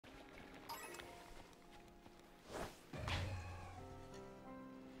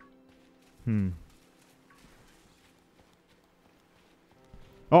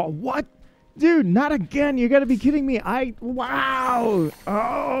Oh, what? Dude, not again. You gotta be kidding me. Wow.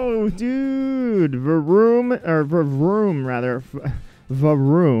 Oh, dude. Varoom, rather.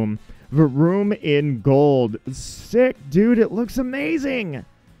 Varoom. Varoom in gold. Sick, dude. It looks amazing.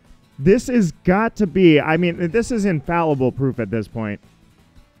 This has got to be, I mean, this is infallible proof at this point.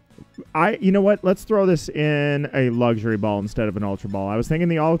 You know what? Let's throw this in a luxury ball instead of an ultra ball. I was thinking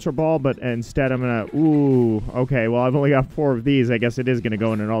the ultra ball, but instead I'm going to, ooh, okay. Well, I've only got 4 of these. I guess it is going to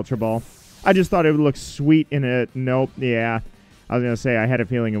go in an ultra ball. I just thought it would look sweet in it. Nope. Yeah. I was going to say, I had a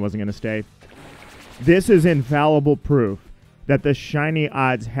feeling it wasn't going to stay. This is infallible proof that the shiny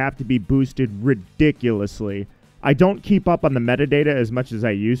odds have to be boosted ridiculously. I don't keep up on the metadata as much as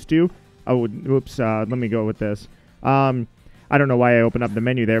I used to. Oh, oops. Let me go with this. I don't know why I opened up the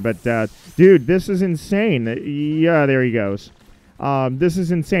menu there, but dude, this is insane. Yeah, there he goes. This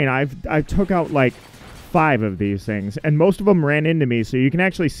is insane. I took out like 5 of these things, and most of them ran into me, so you can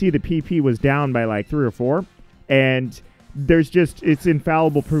actually see the PP was down by like 3 or 4, and there's just, it's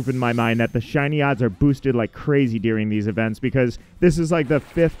infallible proof in my mind that the shiny odds are boosted like crazy during these events, because this is like the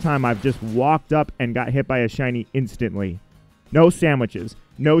 5th time I've just walked up and got hit by a shiny instantly. No sandwiches,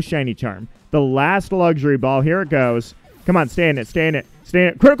 no shiny charm. The last luxury ball, here it goes. Come on, stay in it, stay in it, stay in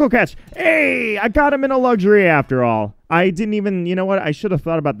it. Critical catch. Hey, I got him in a luxury after all. I didn't even, you know what? I should have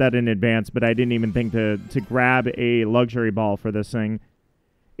thought about that in advance, but I didn't even think to grab a luxury ball for this thing.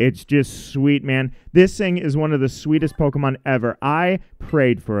 It's just sweet, man. This thing is one of the sweetest Pokemon ever. I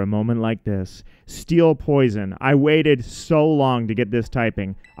prayed for a moment like this. Steel Poison. I waited so long to get this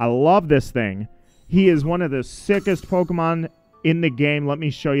typing. I love this thing. He is one of the sickest Pokemon in the game. Let me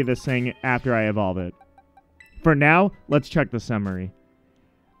show you this thing after I evolve it. For now, let's check the summary.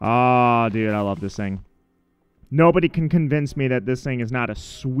 Oh, dude, I love this thing. Nobody can convince me that this thing is not a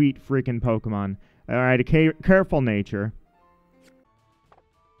sweet freaking Pokemon. All right, a careful nature.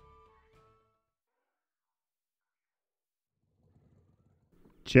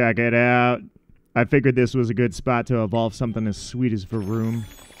 Check it out. I figured this was a good spot to evolve something as sweet as Varoom.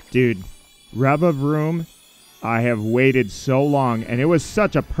 Dude, Revavroom, I have waited so long, and it was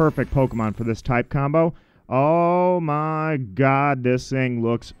such a perfect Pokemon for this type combo. Oh my god, this thing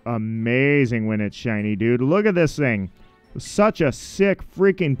looks amazing when it's shiny, dude. Look at this thing. Such a sick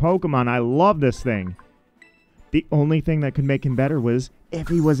freaking Pokemon. I love this thing. The only thing that could make him better was if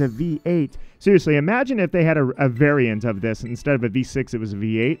he was a V8. Seriously, imagine if they had a variant of this. Instead of a V6, it was a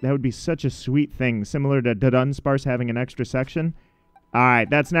V8. That would be such a sweet thing, similar to Dunsparce having an extra section. Alright,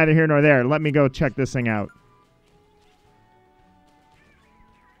 that's neither here nor there. Let me go check this thing out.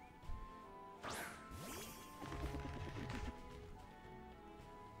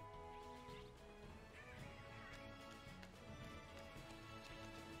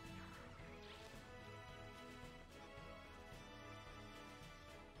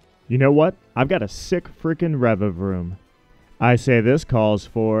 You know what? I've got a sick freaking Revavroom. I say this calls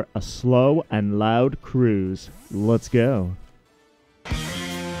for a slow and loud cruise. Let's go.